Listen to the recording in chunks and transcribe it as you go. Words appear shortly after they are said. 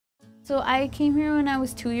So I came here when I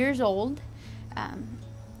was 2 years old.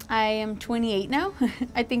 I am 28 now.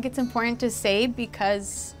 I think it's important to say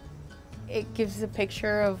because it gives a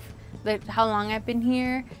picture of how long I've been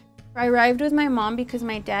here. I arrived with my mom because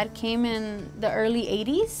my dad came in the early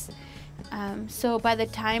 80s. So by the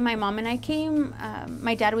time my mom and I came,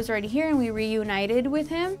 my dad was already here and we reunited with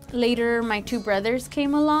him. Later, my two brothers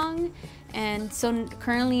came along. And so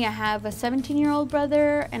currently I have a 17-year-old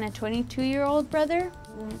brother and a 22-year-old brother.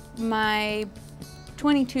 My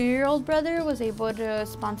 22-year-old brother was able to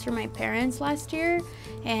sponsor my parents last year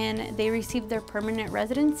and they received their permanent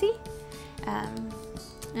residency.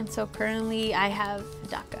 And so currently I have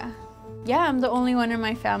DACA. Yeah, I'm the only one in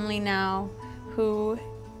my family now who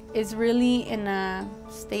is really in a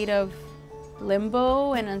state of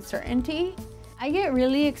limbo and uncertainty. I get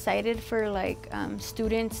really excited for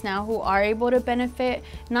students now who are able to benefit,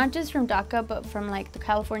 not just from DACA, but from the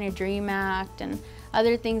California Dream Act and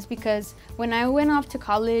other things, because when I went off to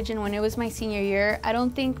college and when it was my senior year, I don't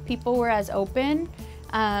think people were as open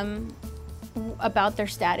about their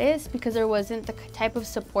status because there wasn't the type of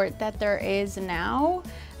support that there is now.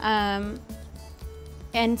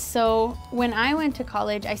 And so when I went to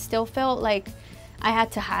college, I still felt like I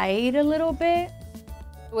had to hide a little bit.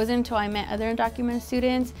 It wasn't until I met other undocumented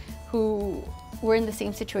students who were in the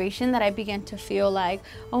same situation that I began to feel like,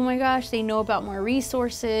 oh my gosh, they know about more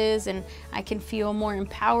resources and I can feel more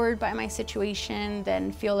empowered by my situation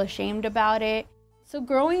than feel ashamed about it. So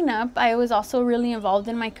growing up, I was also really involved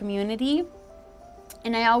in my community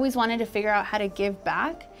and I always wanted to figure out how to give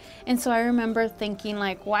back. And so I remember thinking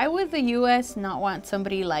why would the US not want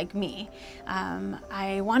somebody like me?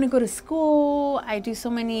 I want to go to school. I do so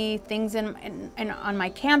many things on my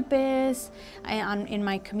campus, in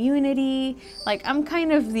my community. I'm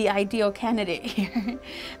kind of the ideal candidate here.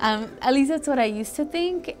 At least that's what I used to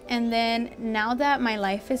think. And then now that my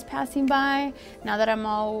life is passing by, now that I'm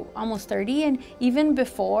almost 30, and even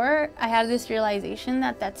before, I had this realization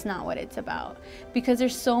that that's not what it's about. Because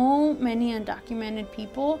there's so many undocumented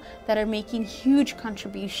people that are making huge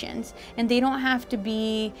contributions, and they don't have to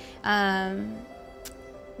be in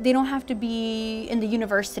the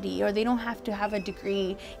university, or they don't have to have a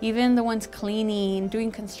degree. Even the ones cleaning,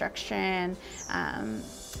 doing construction,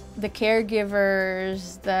 the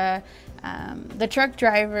caregivers, the truck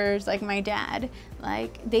drivers like my dad,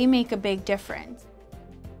 they make a big difference.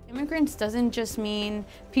 Immigrants doesn't just mean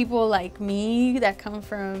people like me that come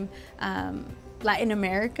from Latin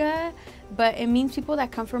America, but it means people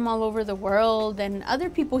that come from all over the world and other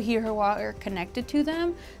people here who are connected to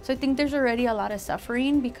them. So I think there's already a lot of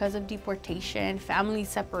suffering because of deportation, family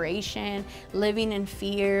separation, living in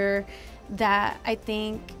fear, that I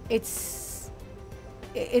think it's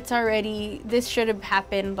already, this should have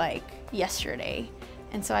happened yesterday.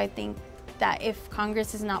 And so I think that if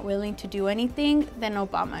Congress is not willing to do anything, then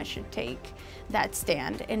Obama should take that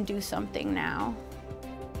stand and do something now.